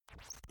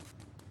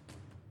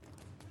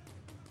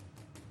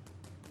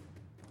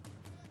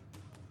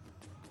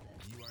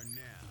are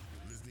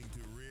now listening to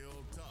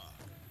Real Talk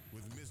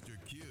with Mr.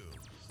 Q,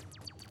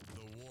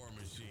 the War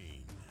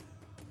Machine.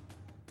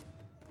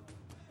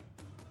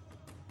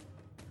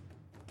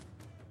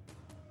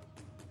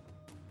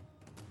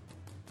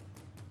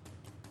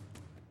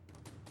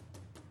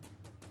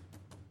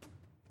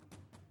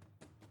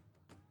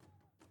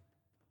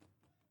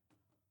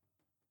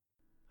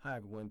 Hi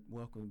everyone,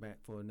 welcome back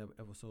for another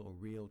episode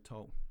of Real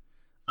Talk.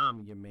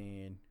 I'm your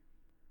man,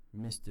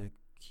 Mr.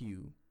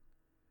 Q,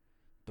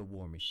 the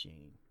War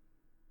Machine.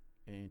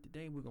 And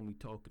today we're going to be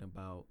talking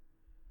about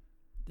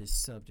this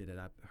subject that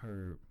I've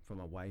heard from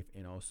my wife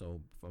and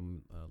also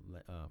from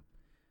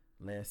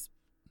Les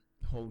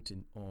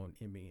Houghton on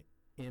NBC.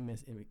 Hey,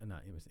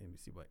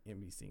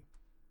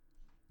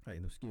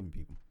 no, excuse me,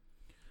 people.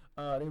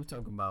 They were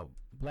talking about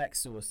black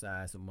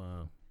suicides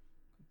among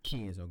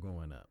kids are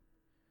growing up.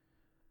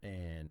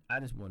 And I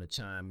just want to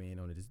chime in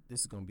on it. This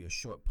is going to be a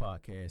short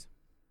podcast,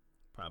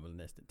 probably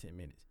less than 10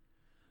 minutes.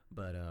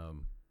 But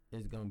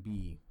it's going to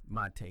be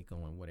my take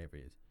on whatever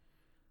it is.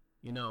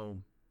 You know,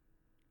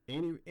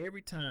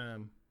 every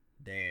time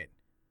that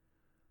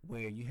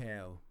where you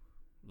have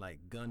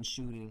like gun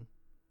shooting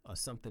or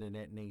something of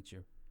that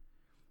nature,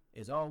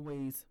 it's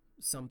always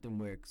something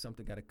where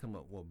something got to come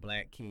up where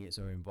black kids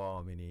are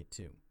involved in it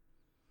too.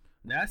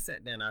 Now I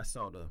sat down, I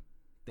saw the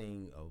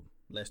thing of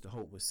Lester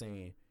Holt was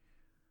saying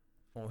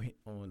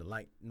on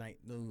the night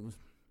news,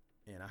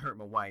 and I heard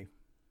my wife.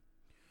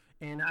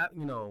 And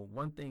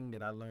one thing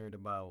that I learned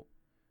about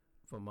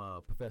from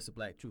Professor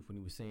Black Truth when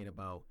he was saying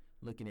about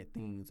looking at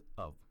things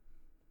of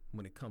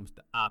when it comes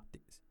to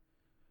optics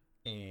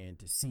and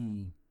to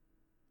see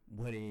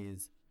what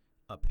is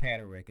a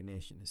pattern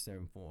recognition and so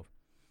forth,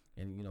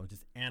 and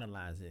just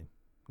analyze it.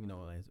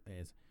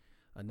 As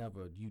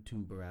another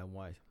YouTuber I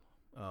watched,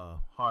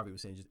 Harvey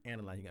was saying, just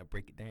analyze. You got to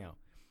break it down,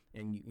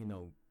 and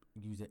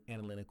using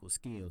analytical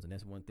skills, and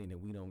that's one thing that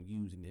we don't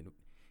use in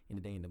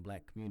the day in the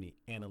black community,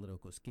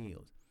 analytical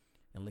skills,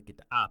 and look at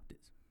the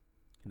optics.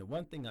 And the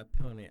one thing I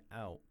pointed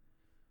out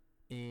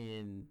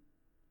in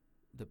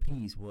the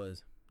piece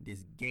was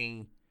this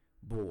gay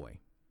boy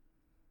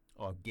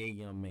or gay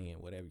young man,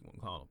 whatever you want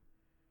to call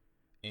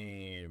him,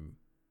 and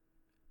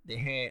they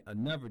had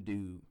another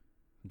dude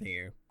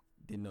there,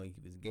 didn't know he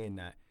was gay or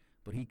not,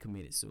 but he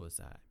committed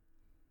suicide.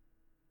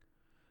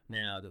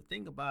 Now the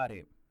thing about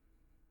it,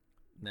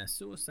 now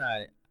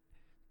suicide,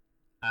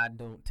 I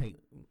don't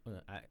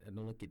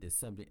look at this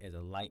subject as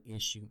a light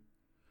issue.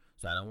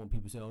 So I don't want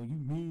people to say, "Oh, you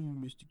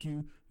mean, Mr.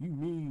 Q? You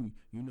mean?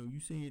 You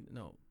said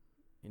no."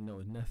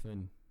 There's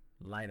nothing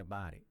light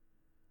about it.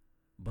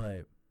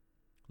 But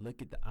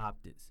look at the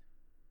optics.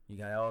 You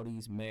got all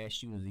these mass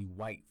shooters, these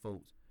white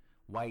folks,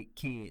 white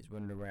kids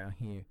running around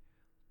here,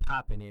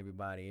 popping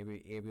everybody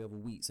every other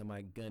week.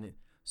 Somebody gunning,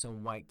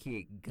 some white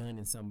kid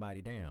gunning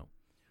somebody down.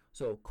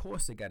 So of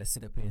course they got to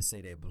sit up here and say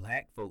that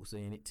black folks are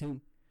in it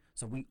too,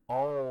 so we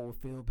all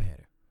feel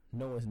better.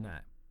 No, it's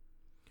not.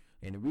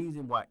 And the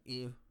reason why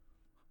if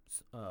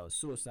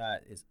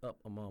suicide is up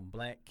among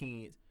black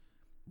kids,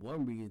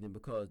 one reason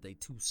because they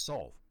too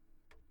soft.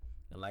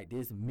 And like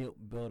this milk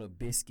butter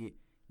biscuit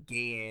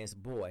gay ass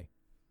boy,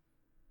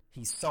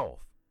 he's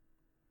soft,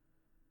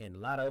 and a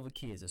lot of other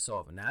kids are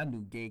soft. And I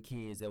knew gay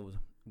kids that was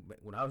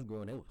when I was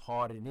growing, it was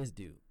harder than this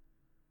dude.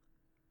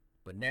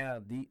 But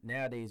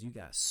nowadays you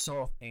got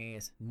soft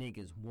ass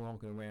niggas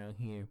walking around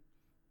here,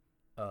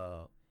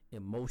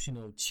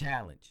 emotional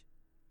challenge,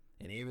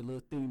 and every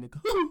little thing they go,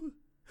 oh,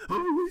 what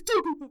you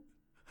talking about?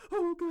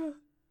 Oh God,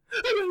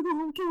 I gotta go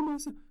home and kill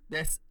myself.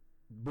 That's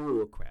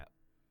bull crap,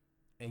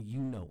 and you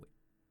know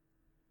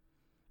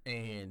it.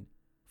 And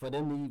for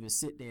them to even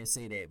sit there and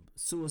say that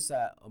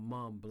suicide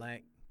among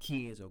black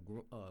kids are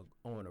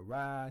on the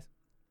rise,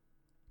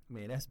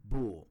 man, that's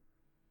bull.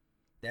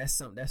 That's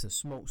something. That's a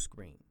smoke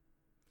screen.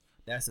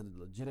 That's a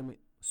legitimate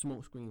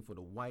smoke screen for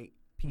the white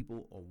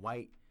people or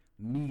white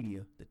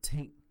media to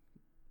take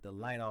the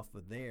light off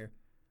of their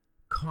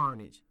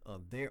carnage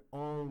of their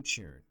own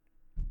children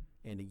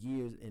and the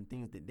years and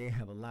things that they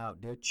have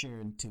allowed their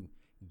children to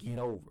get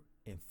over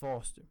and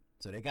foster.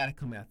 So they got to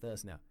come after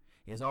us now.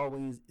 It's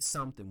always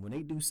something. When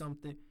they do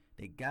something,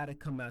 they got to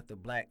come after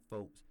black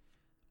folks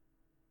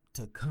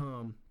to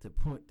come to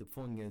point the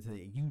finger and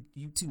say,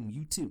 you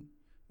too.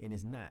 And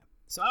it's not.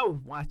 So I was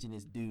watching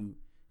this dude,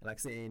 like I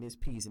said, in this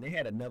piece, and they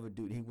had another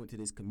dude. He went to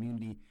this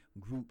community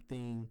group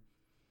thing,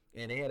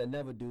 and they had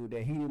another dude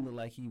that he didn't look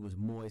like he was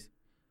moist,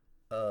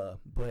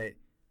 but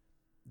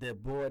the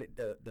boy,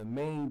 the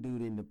main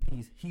dude in the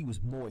piece, he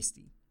was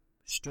moisty,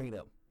 straight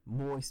up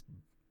moist,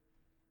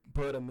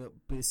 buttermilk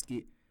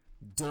biscuit,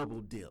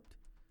 double dipped.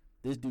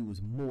 This dude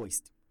was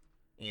moist,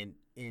 and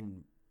it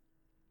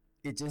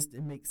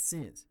makes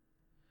sense.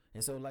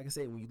 And so, like I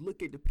said, when you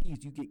look at the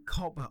piece, you get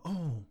caught by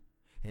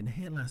and the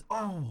headlines,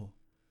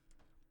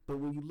 But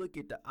when you look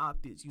at the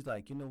optics, you're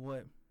like, you know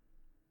what?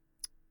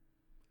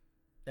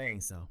 That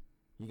ain't so.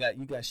 You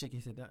got shake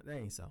your head. That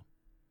ain't so.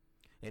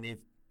 And if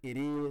it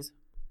is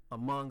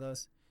among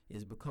us,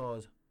 it's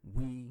because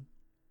we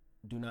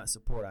do not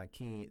support our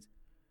kids,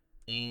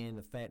 and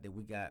the fact that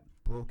we got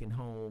broken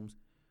homes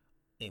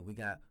And we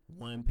got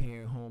one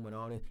parent home and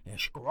all this, and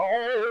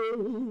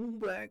strong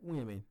black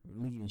women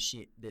leading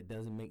shit that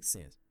doesn't make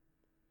sense.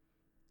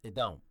 It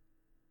don't.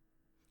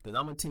 Because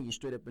I'm going to tell you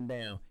straight up and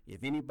down,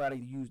 if anybody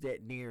use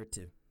that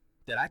narrative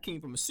that I came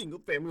from a single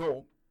family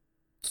home,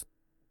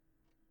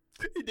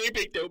 they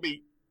picked on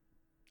me.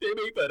 They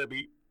made fun of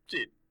me.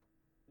 Shit.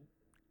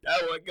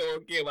 I want to go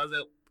and kill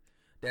myself.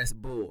 That's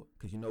bull.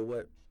 Because you know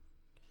what?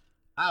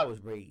 I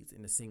was raised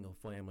in a single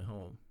family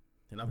home.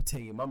 And I'm going to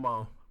tell you, my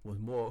mom was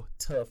more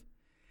tough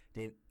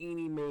than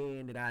any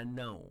man that I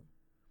know.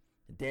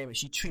 And damn it,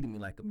 she treated me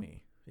like a man.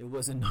 It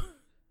wasn't no,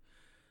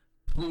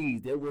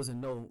 please, there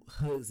wasn't no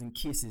hugs and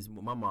kisses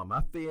with my mom.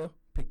 I fell,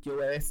 pick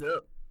your ass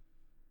up.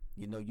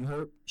 You know, you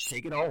hurt,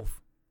 shake it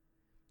off.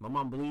 My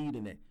mom believed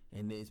in that.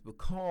 And it's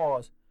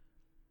because,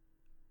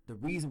 the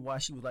reason why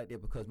she was like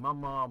that, because my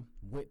mom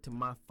went to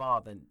my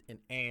father and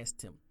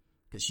asked him,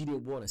 because she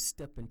didn't want to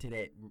step into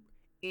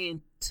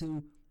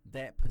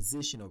that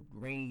position of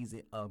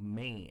raising a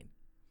man.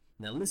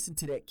 Now listen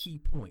to that key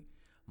point.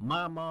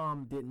 My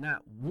mom did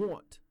not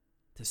want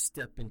to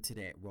step into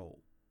that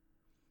role.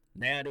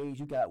 Nowadays,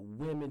 you got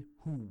women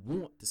who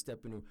want to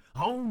step in.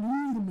 I don't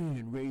need a man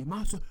to raise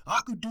my son.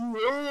 I could do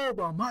it all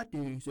by my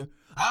things.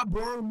 I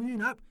brought him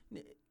in.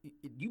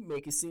 You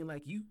make it seem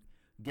like you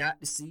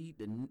got the seed,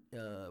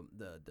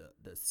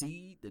 the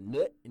seed, the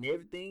nut, and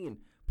everything, and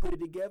put it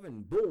together,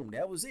 and boom,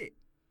 that was it.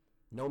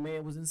 No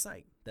man was in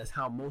sight. That's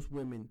how most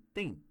women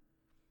think.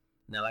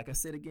 Now, like I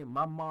said again,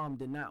 my mom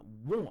did not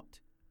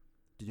want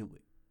to do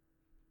it.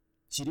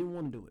 She didn't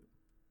want to do it.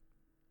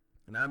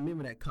 And I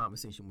remember that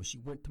conversation when she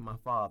went to my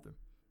father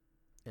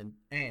and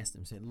asked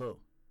him, said, look,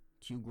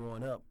 Q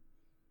growing up,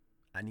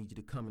 I need you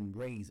to come and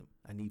raise him.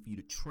 I need for you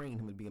to train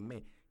him to be a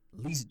man.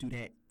 At least do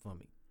that for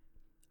me.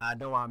 I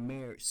know our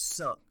marriage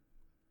sucked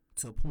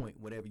to a point,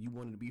 whatever, you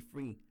wanted to be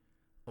free.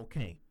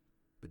 Okay,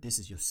 but this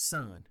is your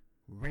son.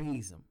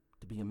 Raise him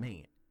to be a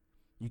man.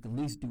 You can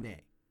at least do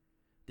that.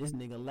 This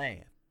nigga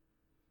laughed.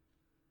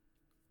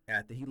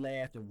 After he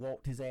laughed and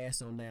walked his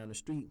ass on down the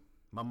street,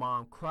 my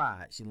mom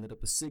cried. She lit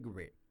up a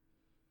cigarette.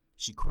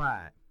 She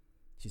cried.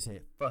 She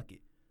said, fuck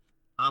it.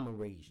 I'ma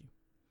raise you.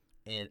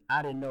 And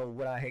I didn't know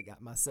what I had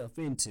got myself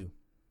into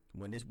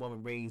when this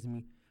woman raised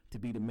me to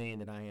be the man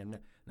that I am now.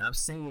 Now I'm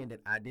saying that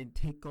I didn't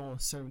take on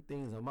certain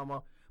things on my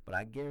mom, but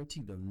I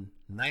guarantee them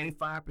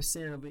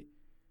 95% of it,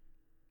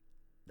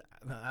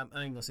 I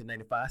ain't gonna say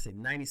 95, I say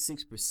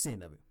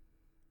 96% of it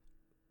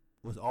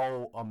was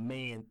all a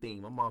man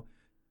thing. My mom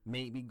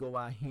made me go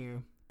out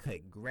here,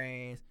 cut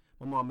grass.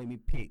 My mom made me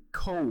pick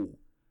coal.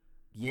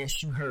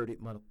 Yes, you heard it,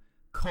 mother.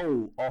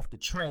 Coal off the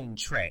train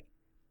track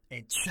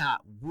and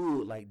chop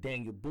wood like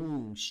Daniel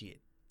Boone shit.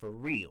 For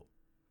real.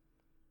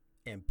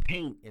 And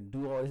paint and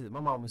do all this.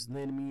 My mom was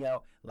letting me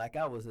out like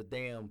I was a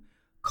damn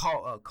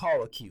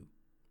caller queue.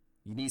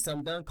 You need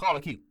something done? Call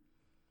a queue.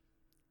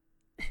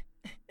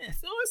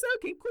 So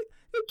keep quick.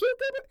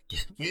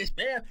 Yes,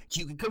 ma'am.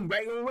 You can come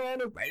right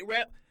around and right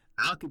around.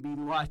 I could be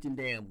watching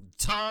damn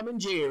Tom and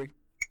Jerry.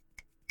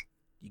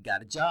 You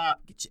got a job.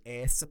 Get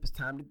your ass up. It's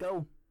time to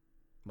go.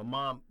 My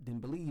mom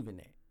didn't believe in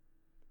that.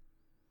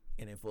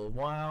 And then for a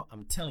while,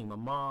 I'm telling my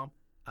mom,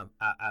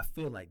 I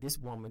feel like this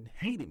woman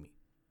hated me.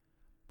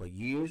 But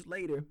years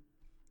later,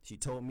 she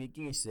told me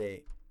again, she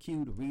said,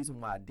 Q, the reason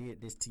why I did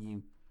this to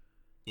you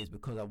is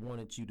because I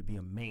wanted you to be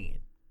a man.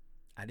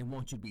 I didn't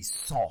want you to be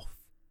soft.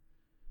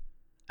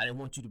 I didn't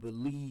want you to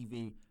believe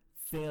in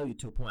failure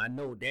to a point. I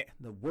know that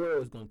the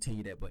world is going to tell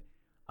you that, but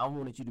I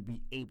wanted you to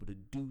be able to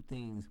do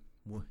things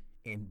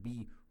and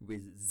be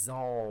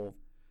resolved,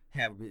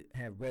 have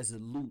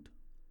resolute,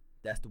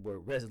 that's the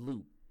word,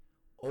 resolute,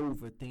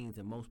 over things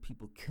that most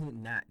people could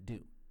not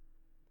do.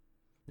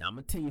 Now, I'm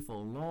going to tell you, for a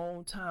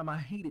long time, I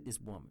hated this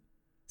woman.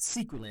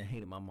 Secretly, I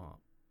hated my mom.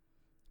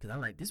 Because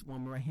I'm like, this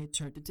woman right here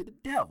turned into the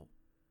devil.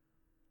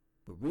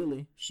 But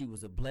really, she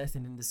was a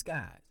blessing in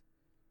disguise.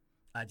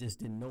 I just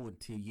didn't know it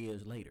until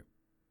years later.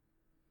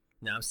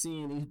 Now, I'm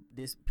seeing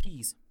this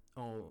piece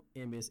on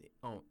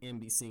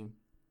NBC,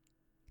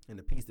 and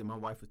the piece that my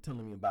wife was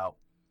telling me about.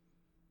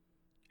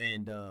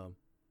 And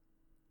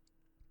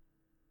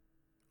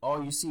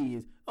all you see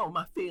is, oh,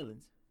 my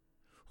feelings.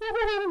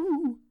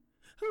 Ooh,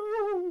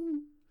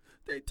 ooh.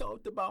 They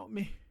talked about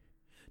me.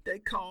 They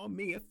called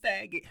me a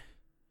faggot.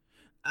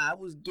 I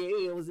was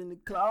gay. I was in the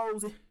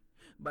closet,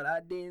 but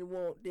I didn't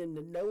want them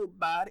to know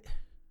about it.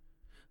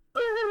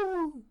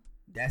 Ooh.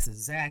 That's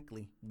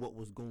exactly what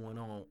was going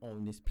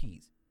on this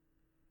piece.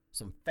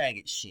 Some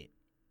faggot shit.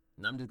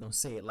 And I'm just going to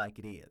say it like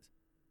it is.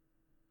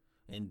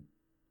 And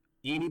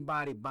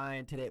anybody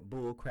buying to that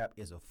bull crap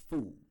is a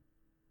fool.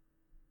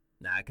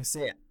 Now, like I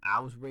said, I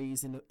was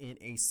raised in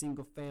a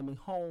single family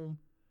home,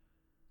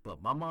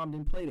 but my mom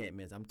didn't play that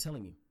mess. I'm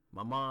telling you,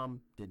 my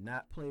mom did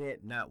not play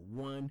that, not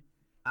one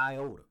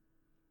iota.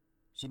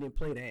 She didn't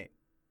play that.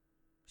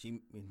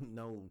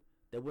 No,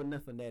 there wasn't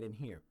nothing that in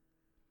here.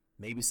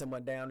 Maybe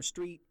someone down the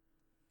street.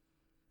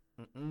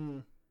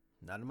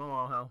 Not in my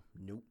own house.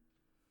 Nope.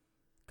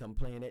 Come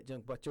playing that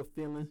junk about your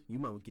feelings. You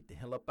might get the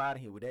hell up out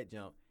of here with that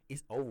junk.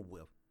 It's over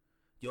with.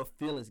 Your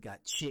feelings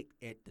got checked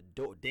at the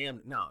door.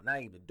 Damn, no,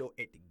 not even the door,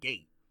 at the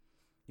gate.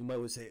 You might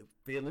well say,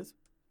 feelings,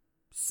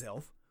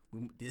 self,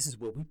 this is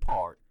where we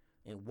part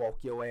and walk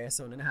your ass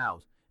on in the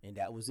house. And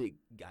that was it.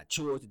 Got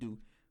chores to do.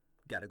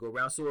 Got to go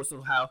around so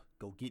house.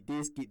 Go get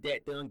this, get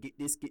that done, get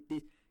this, get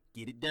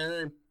it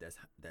done. That's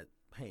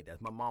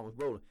my mom was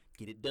rolling.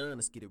 Get it done,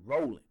 let's get it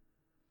rolling.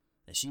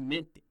 And she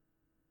meant it.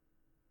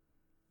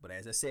 But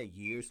as I said,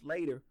 years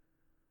later,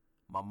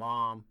 my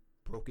mom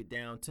broke it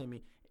down to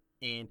me.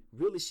 And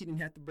really, she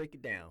didn't have to break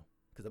it down.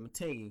 Because I'm going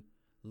to tell you,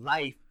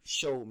 life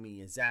showed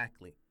me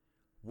exactly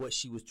what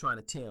she was trying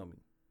to tell me.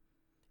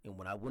 And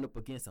when I went up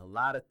against a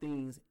lot of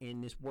things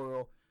in this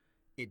world,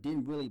 it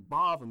didn't really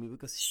bother me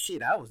because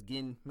shit, I was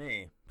getting,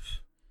 man,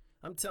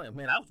 I'm telling you,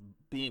 man, I was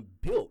being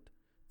built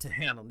to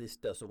handle this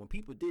stuff. So when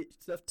people did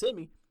stuff to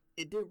me,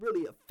 it didn't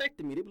really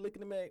affect me. They be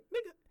looking at me like,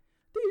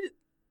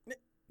 nigga,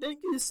 they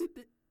just sit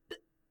there.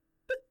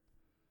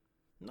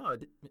 No,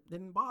 it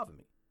didn't bother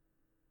me.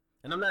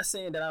 And I'm not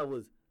saying that I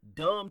was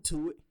dumb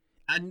to it.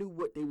 I knew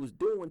what they was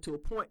doing to a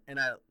point, and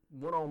I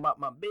went on about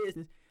my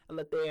business. I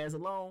let their ass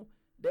alone.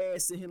 Their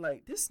ass sitting here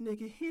like, this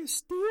nigga here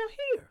still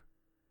here.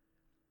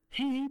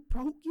 He ain't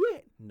broke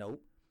yet.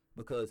 Nope.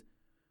 Because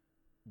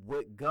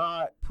what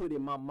God put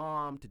in my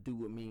mom to do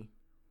with me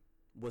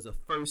was a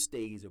first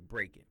stage of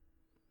breaking.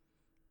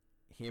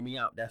 Hear me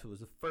out. That was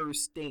the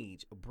first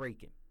stage of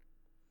breaking.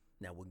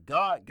 Now, when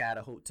God got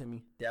a hold to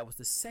me, that was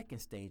the second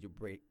stage of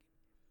break.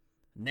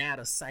 Now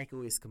the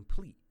cycle is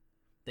complete.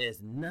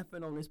 There's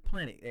nothing on this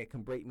planet that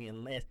can break me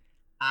unless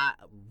I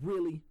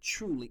really,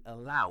 truly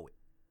allow it.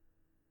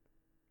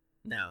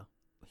 Now,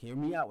 hear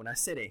me out when I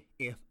say that.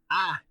 If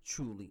I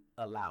truly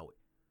allow it.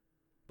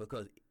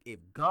 Because if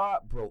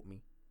God broke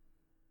me,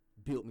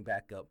 built me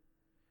back up,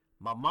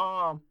 my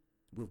mom,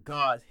 with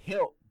God's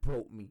help,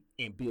 broke me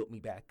and built me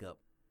back up.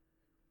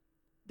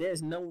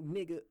 There's no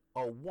nigga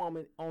or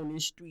woman on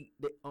this street,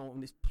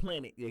 on this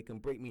planet, that can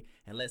break me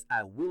unless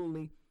I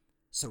willingly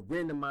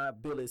surrender my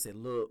abilities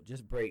and look,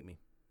 just break me.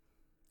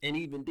 And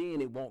even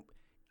then,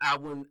 I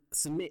wouldn't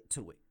submit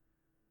to it.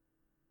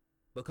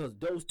 Because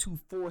those two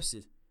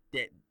forces,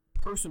 that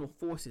personal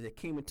forces that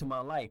came into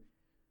my life,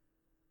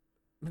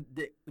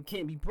 that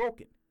can't be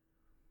broken.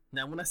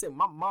 Now, when I said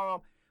my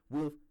mom,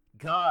 with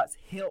God's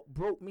help,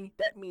 broke me,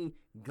 that means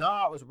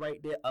God was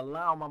right there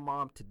allowing my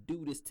mom to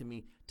do this to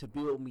me, to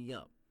build me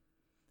up.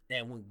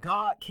 And when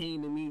God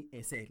came to me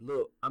and said,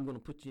 look, I'm going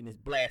to put you in this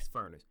blast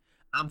furnace.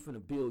 I'm going to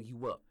build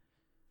you up.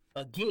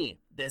 Again,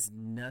 there's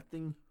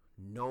nothing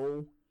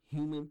no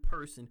human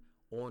person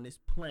on this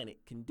planet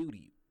can do to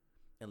you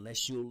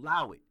unless you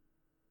allow it.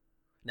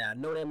 Now, I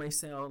know that may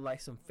sound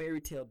like some fairy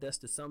tale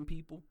dust to some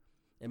people.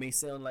 It may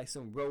sound like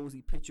some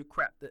rosy picture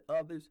crap to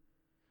others.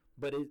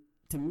 But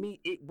to me,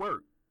 it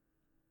worked.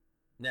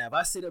 Now, if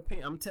I sit up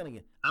here, I'm telling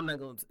you, I'm not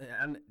going to,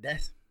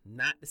 that's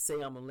not to say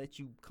I'm going to let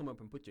you come up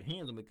and put your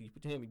hands on me, because you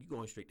put your hands on me, you're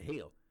going straight to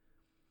hell.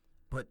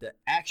 But the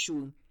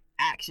actual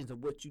actions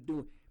of what you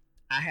do,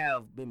 I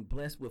have been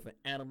blessed with an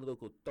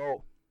analytical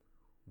thought,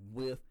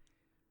 with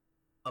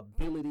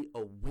ability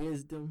of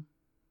wisdom,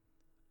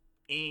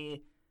 and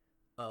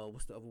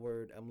what's the other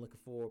word I'm looking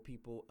for,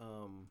 people?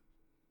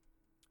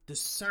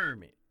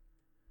 Discernment,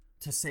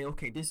 to say,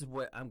 okay, this is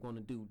what I'm going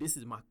to do. This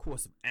is my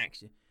course of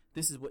action.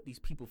 This is what these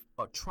people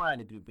are trying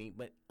to do to me,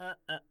 but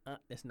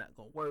that's not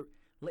going to work.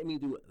 Let me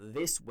do it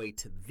this way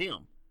to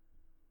them,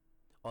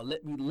 or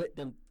let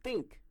them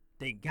think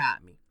they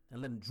got me,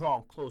 and let them draw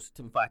them closer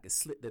to me if I can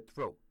slit their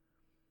throat.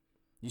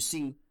 You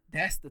see,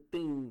 that's the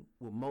thing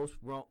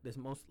that's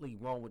mostly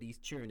wrong with these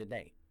children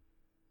today,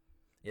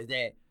 is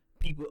that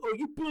people, oh,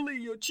 you bully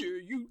your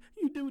children,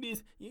 you do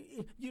this,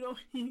 you know,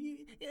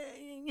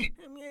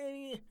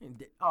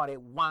 and all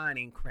that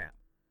whining crap.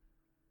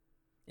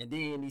 And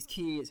then these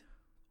kids,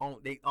 all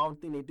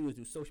thing they do is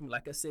do social media.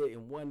 Like I said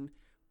in one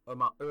of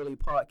my early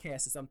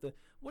podcasts or something,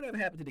 whatever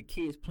happened to the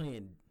kids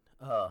playing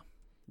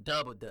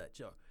double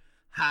dutch or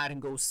hide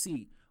and go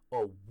seek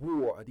or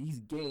war, or these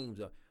games,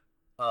 or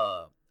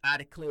I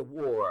declare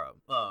war,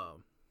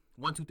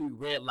 1, 2, 3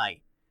 red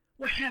light.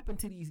 What happened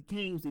to these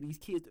games, to these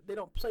kids? They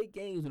don't play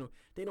games,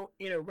 they don't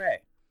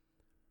interact.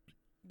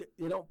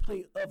 They don't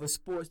play other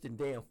sports than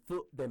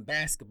than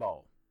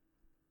basketball.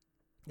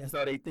 That's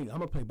all they think. I'm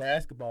gonna play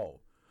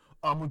basketball.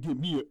 I'm gonna get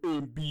me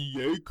an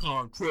NBA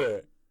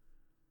contract.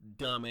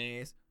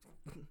 Dumbass.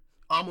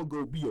 I'm gonna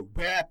go be a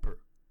rapper.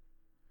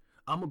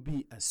 I'm gonna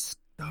be a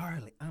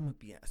starlet. I'm gonna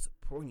be a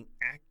supporting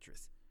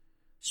actress.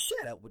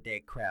 Shut up with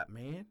that crap,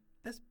 man.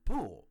 That's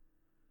bull.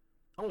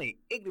 Only an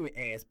ignorant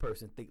ass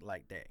person think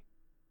like that.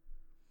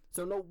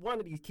 So no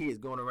wonder these kids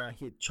going around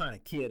here trying to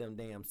kill them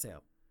damn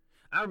self.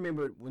 I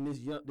remember when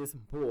this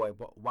boy a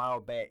while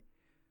back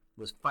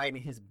was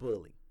fighting his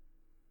bully.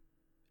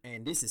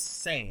 And this is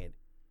sad,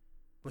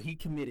 but he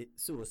committed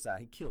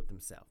suicide. He killed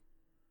himself.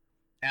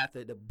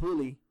 After the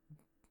bully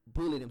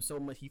bullied him so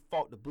much, he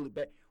fought the bully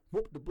back,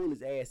 whooped the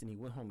bully's ass, and he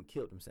went home and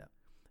killed himself.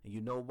 And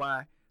you know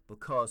why?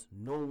 Because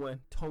no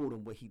one told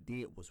him what he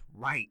did was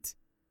right.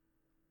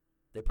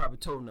 They probably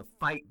told him to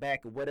fight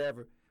back or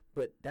whatever,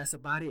 But that's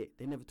about it.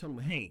 They never told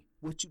him, hey,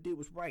 what you did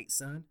was right,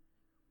 son.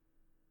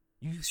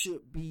 You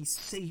should be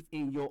safe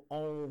in your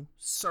own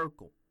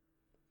circle.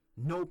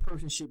 No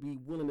person should be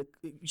willing to,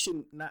 you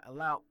should not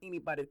allow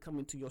anybody to come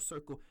into your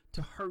circle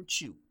to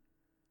hurt you.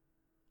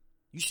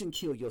 You shouldn't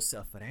kill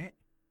yourself for that.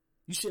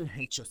 You shouldn't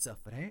hate yourself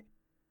for that.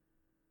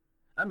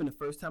 I mean, the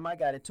first time I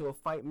got into a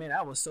fight, man,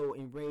 I was so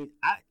enraged.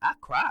 I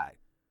cried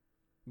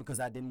because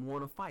I didn't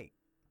want to fight.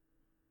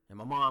 And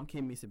my mom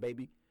came to me and said,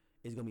 baby,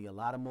 there's going to be a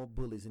lot of more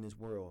bullies in this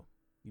world.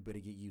 You better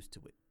get used to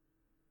it.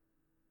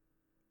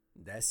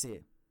 That's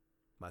it.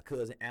 My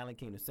cousin Alan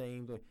came the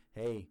same way.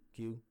 Hey,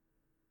 Q,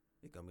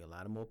 there's going to be a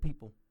lot of more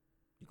people.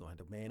 You're going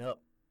to have to man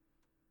up.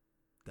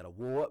 Got a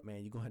war up,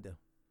 man. You're going to have to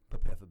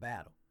prepare for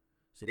battle.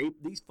 So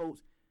these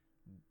folks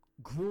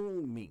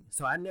groomed me.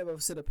 So I never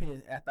sit up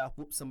here after I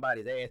whoop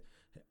somebody's ass.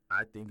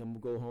 I think I'm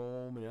going to go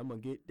home and I'm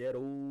going to get that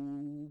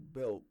old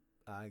belt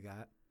I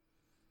got.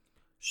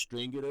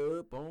 String it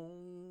up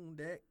on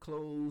that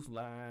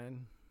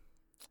clothesline.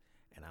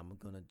 And I'm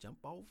going to jump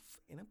off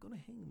and I'm going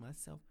to hang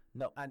myself.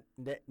 No,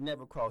 that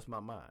never crossed my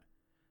mind.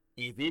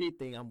 If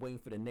anything, I'm waiting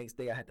for the next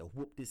day I had to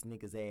whoop this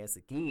nigga's ass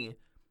again,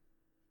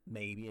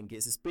 maybe, and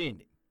get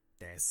suspended.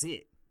 That's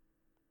it.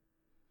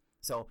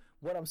 So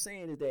what I'm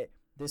saying is that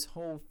this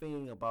whole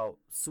thing about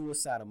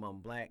suicide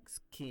among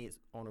blacks, kids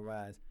on the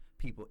rise,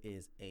 people,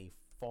 is a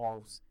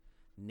false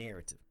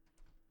narrative.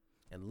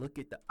 And look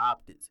at the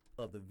optics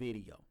of the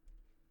video.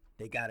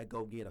 They got to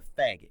go get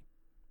a faggot.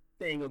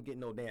 They ain't going to get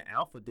no damn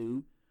alpha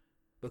dude.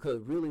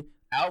 Because really,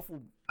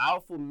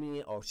 alpha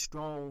men are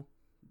strong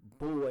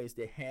boys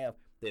that have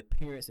their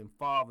parents and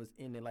fathers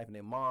in their life and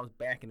their moms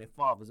backing their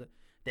fathers up.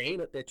 They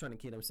ain't up there trying to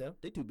kill themselves.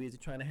 They too busy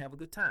trying to have a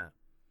good time.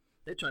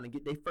 They're trying to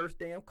get their first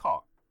damn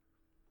car.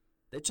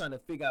 They're trying to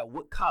figure out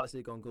what college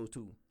they're going to go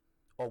to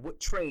or what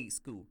trade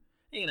school.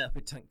 They ain't up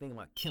here thinking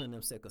about killing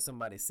themselves because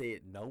somebody said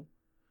no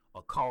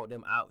or called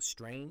them out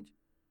strange.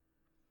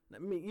 I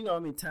mean, you know how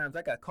many times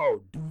I got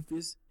called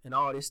doofus and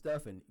all this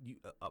stuff and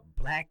a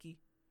blackie.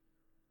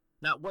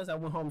 Not once I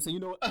went home and said, you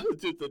know what, I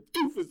was just a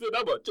doofus and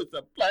I'm just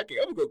a blackie.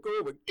 I'm going to go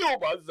over and kill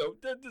myself.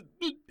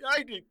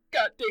 I just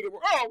got taken.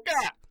 Oh,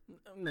 God.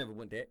 I never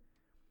went that.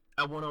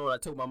 I went on, I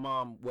told my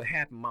mom what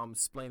happened. Mom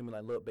explained to me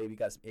like, look, baby, you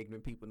got some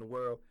ignorant people in the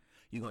world.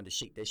 You're going to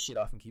shake that shit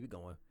off and keep it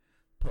going.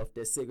 Puff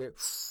that cigarette.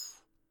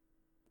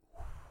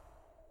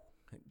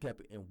 Kept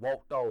it and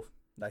walked off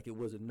like it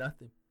wasn't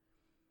nothing.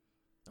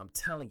 I'm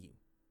telling you.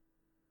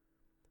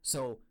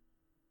 So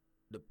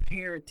the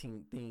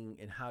parenting thing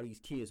and how these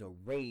kids are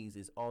raised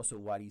is also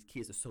why these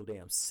kids are so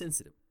damn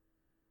sensitive.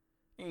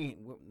 Ain't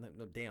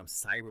no damn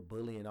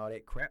cyberbullying and all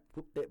that crap.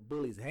 Whoop that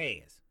bully's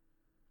ass.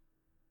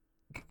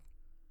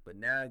 But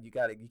now you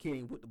can't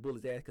even whoop the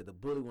bully's ass because the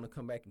bully want to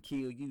come back and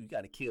kill you. You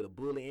got to kill the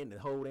bully and the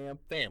whole damn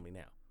family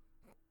now.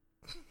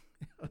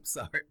 I'm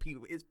sorry,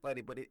 people. It's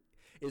funny, but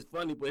it's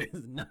funny, but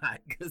it's not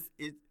because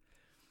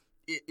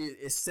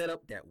it's set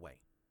up that way.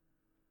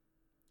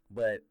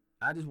 But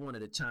I just wanted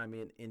to chime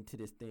into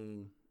this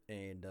thing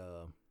and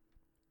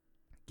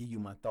give you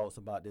my thoughts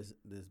about this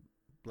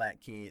black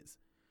kids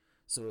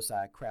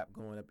suicide crap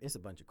going up. It's a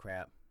bunch of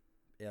crap.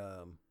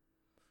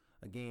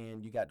 Again,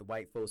 you got the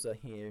white folks up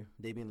here.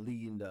 They've been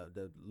leading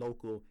the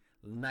local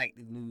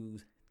nightly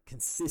news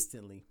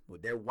consistently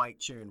with their white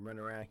children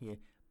running around here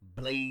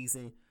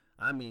blazing.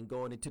 I mean,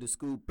 going into the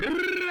school. They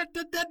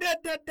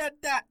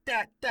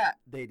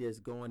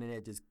just going in there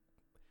just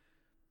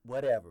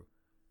whatever.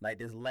 Like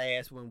this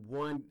last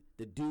one,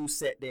 the dude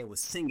sat there and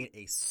was singing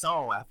a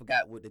song. I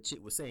forgot what the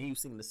chick was saying. He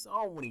was singing the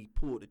song when he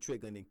pulled the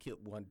trigger and then killed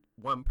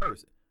one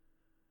person.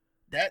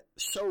 That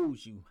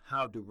shows you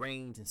how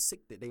deranged and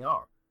sick that they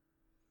are.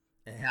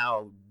 And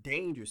how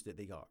dangerous that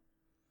they are.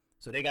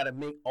 So they got to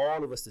make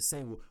all of us the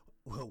same.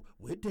 Well,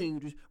 we're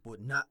dangerous,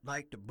 but not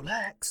like the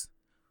blacks.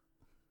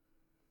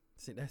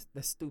 See, that's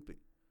stupid.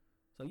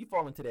 So you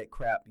fall into that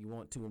crap you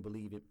want to and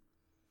believe it.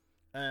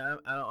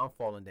 I'm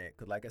falling that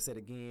because, like I said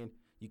again,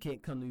 you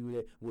can't come to me with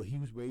that. Well, he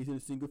was raised in a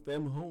single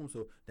family home,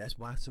 so that's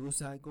why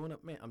suicide going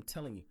up. Man, I'm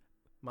telling you,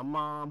 my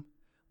mom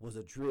was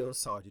a drill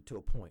sergeant to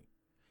a point,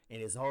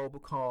 and it's all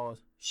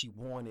because she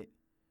wanted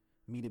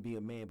me to be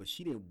a man, but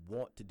she didn't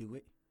want to do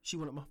it. She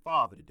wanted my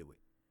father to do it.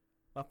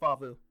 My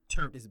father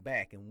turned his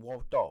back and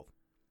walked off.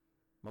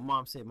 My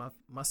mom said my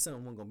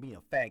son wasn't going to be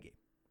a faggot.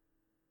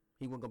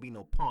 He wasn't going to be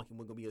no punk. He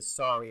wasn't going to be a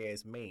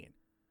sorry-ass man.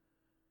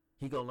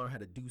 He going to learn how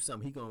to do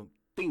something. He going to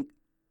think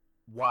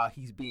while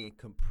he's being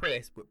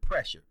compressed with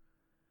pressure.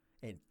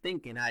 And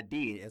thinking I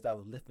did as I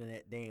was lifting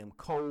that damn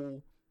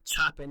coal,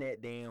 chopping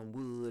that damn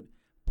wood,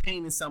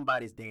 painting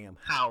somebody's damn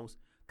house,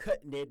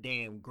 cutting that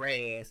damn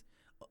grass,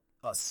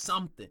 or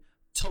something.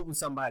 Toting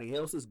somebody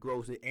else's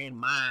grocery and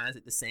mine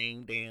at the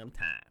same damn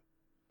time.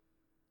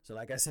 So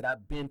like I said,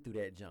 I've been through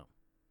that jump.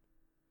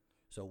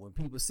 So when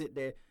people sit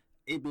there,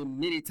 it been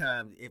many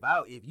times,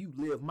 if you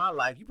live my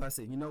life, you probably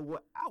say, you know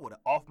what, I would have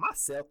off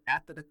myself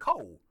after the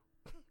cold.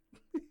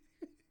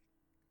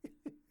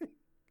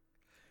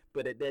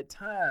 But at that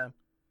time,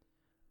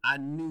 I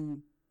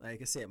knew,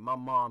 like I said, my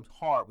mom's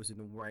heart was in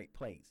the right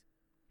place.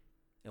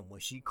 And when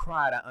she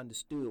cried, I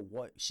understood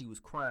what she was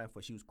crying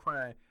for. She was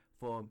crying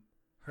for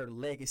her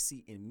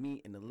legacy in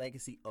me and the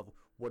legacy of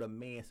what a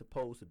man's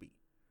supposed to be.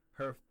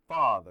 Her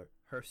father,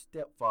 her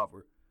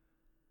stepfather,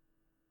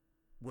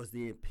 was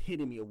the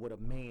epitome of what a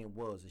man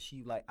was. And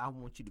she like, I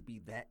want you to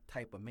be that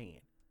type of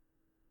man.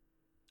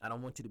 I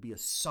don't want you to be a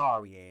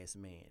sorry ass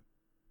man.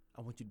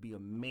 I want you to be a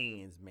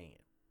man's man.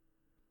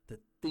 To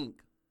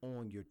think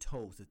on your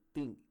toes, to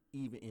think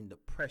even in the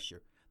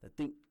pressure, to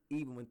think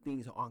even when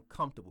things are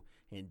uncomfortable.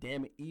 And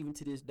damn it, even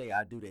to this day,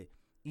 I do that.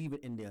 Even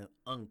in the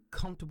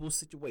uncomfortable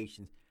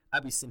situations, I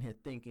be sitting here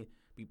thinking,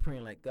 be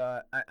praying like,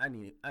 God, I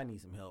need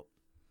some help.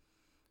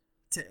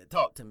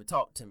 Talk to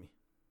me.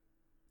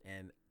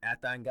 And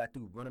after I got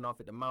through running off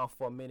at the mouth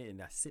for a minute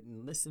and I sit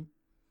and listen,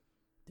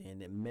 then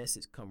that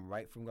message come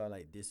right from God,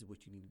 like, this is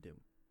what you need to do.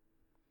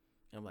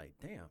 I'm like,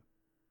 damn,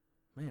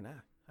 man,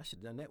 I should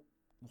have done that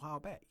a while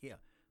back. Yeah,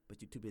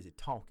 but you're too busy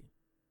talking.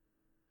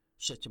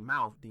 Shut your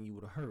mouth, then you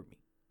would have heard me.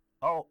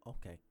 Oh,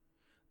 okay.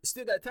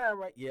 Still got time,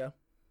 right? Yeah.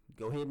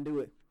 Go ahead and do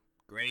it.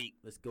 Great.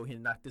 Let's go ahead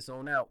and knock this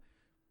on out.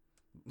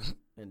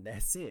 And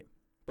that's it.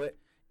 But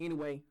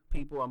anyway,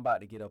 people, I'm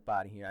about to get up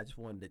out of here. I just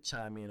wanted to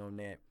chime in on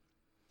that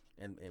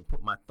and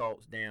put my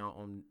thoughts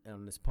down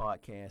on this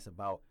podcast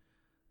about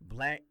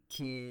black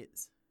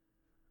kids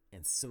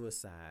and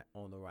suicide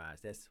on the rise.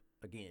 That's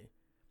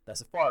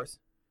a farce.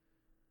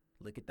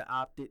 Look at the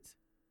optics.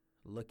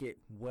 Look at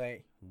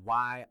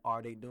why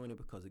are they doing it?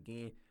 Because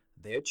again,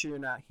 they're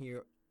children out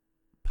here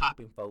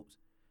popping folks,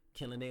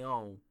 killing their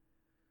own,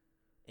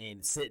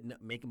 and setting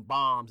up, making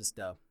bombs and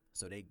stuff.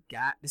 So they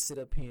got to sit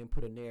up here and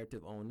put a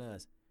narrative on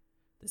us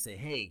to say,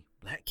 hey,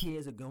 black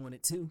kids are going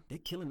it too. They're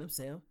killing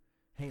themselves.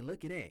 Hey,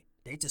 look at that.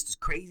 They just as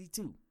crazy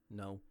too.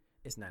 No,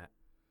 it's not.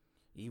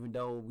 Even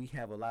though we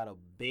have a lot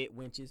of bed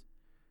wenches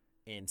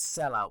and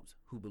sellouts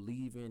who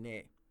believe in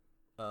that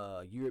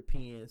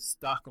European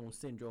Stockholm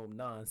Syndrome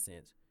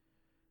nonsense,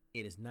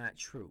 it is not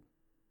true.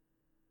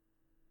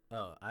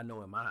 I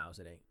know in my house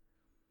it ain't.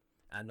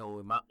 I know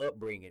in my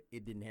upbringing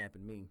it didn't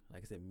happen to me.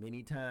 Like I said,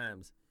 many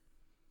times,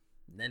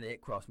 none of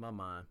that crossed my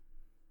mind.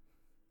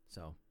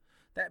 So,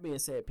 that being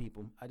said,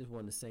 people, I just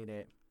wanted to say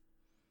that.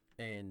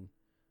 And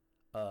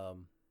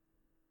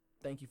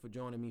thank you for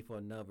joining me for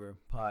another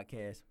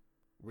podcast,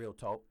 Real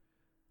Talk.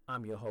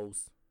 I'm your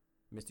host,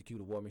 Mr. Q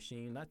the War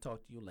Machine. I'll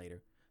talk to you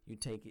later. You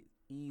take it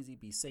easy.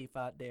 Be safe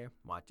out there.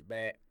 Watch your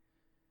back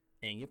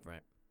and your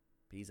front.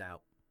 Peace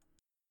out.